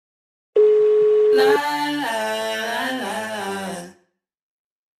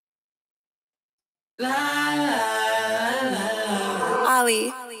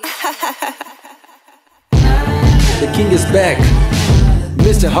Ali. The king is back,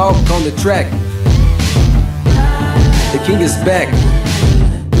 Mr. Hawk on the track. The king is back,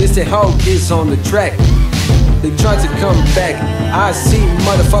 Mr. Hawk is on the track. They try to come back. I see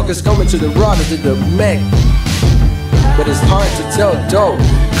motherfuckers coming to the rockers to the Mac, but it's hard to tell though.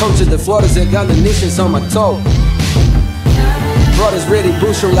 Come to the Floridas, they got the nations on my toe. Brothers ready,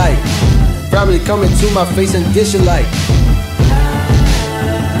 boost your light. Family coming to my face and dish your light.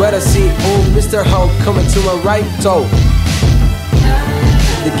 But I see old Mr. Hawk coming to my right toe.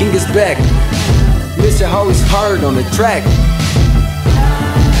 The king is back, Mr. Hawk is hard on the track.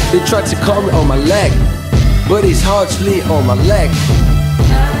 They try to call me on my leg, but he's hardly on my leg.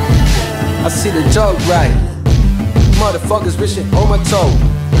 I see the dog right, motherfuckers wishing on my toe.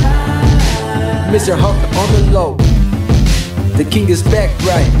 Mr. Hawk on the low, the king is back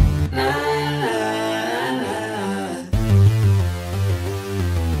right.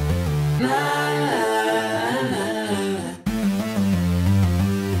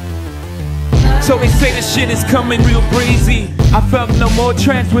 So they say the shit is coming real breezy. I felt no more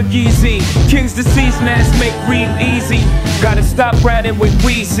trance with Yeezy. King's the season as make real easy. Gotta stop riding with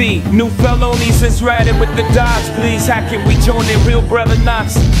Weezy. New felonies is riding with the dogs. Please, how can we join in real brother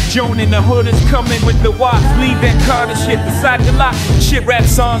knots? Joan in the hood is coming with the watch. Leave that Carter shit beside the lot. Shit rap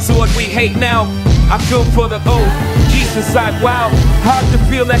songs are what we hate now. I feel for the OGs inside, wow. Hard to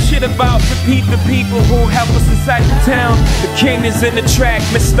feel that shit about repeat the people who help us inside the town. The king is in the track,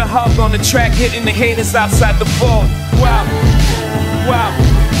 Mr. Hawk on the track, hitting the haters outside the vault. Wow, wow,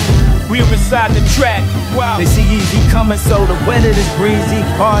 we're inside the track, wow. They see easy coming, so the weather is breezy.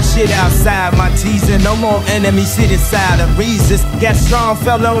 Hard shit outside, my teasing. No more enemies sit inside of Reeses. Got strong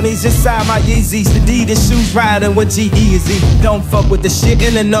felonies inside my Yeezys. Adidas shoes riding with G-Eazy. Don't fuck with the shit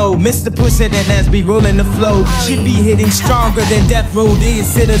in the know. Mr. Pussy and as be ruling the flow. Shit be hitting stronger than death row. These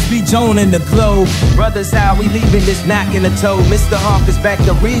sitters be joining the globe. Brothers, how we leaving this knocking the toe. Mr. Hawk is back,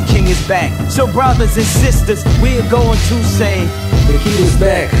 the real king is back. So brothers and sisters, we're going to say the king is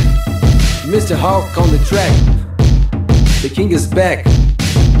back, Mr. Hawk on the track. The king is back,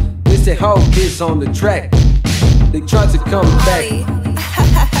 Mr. Hawk is on the track. They try to come back.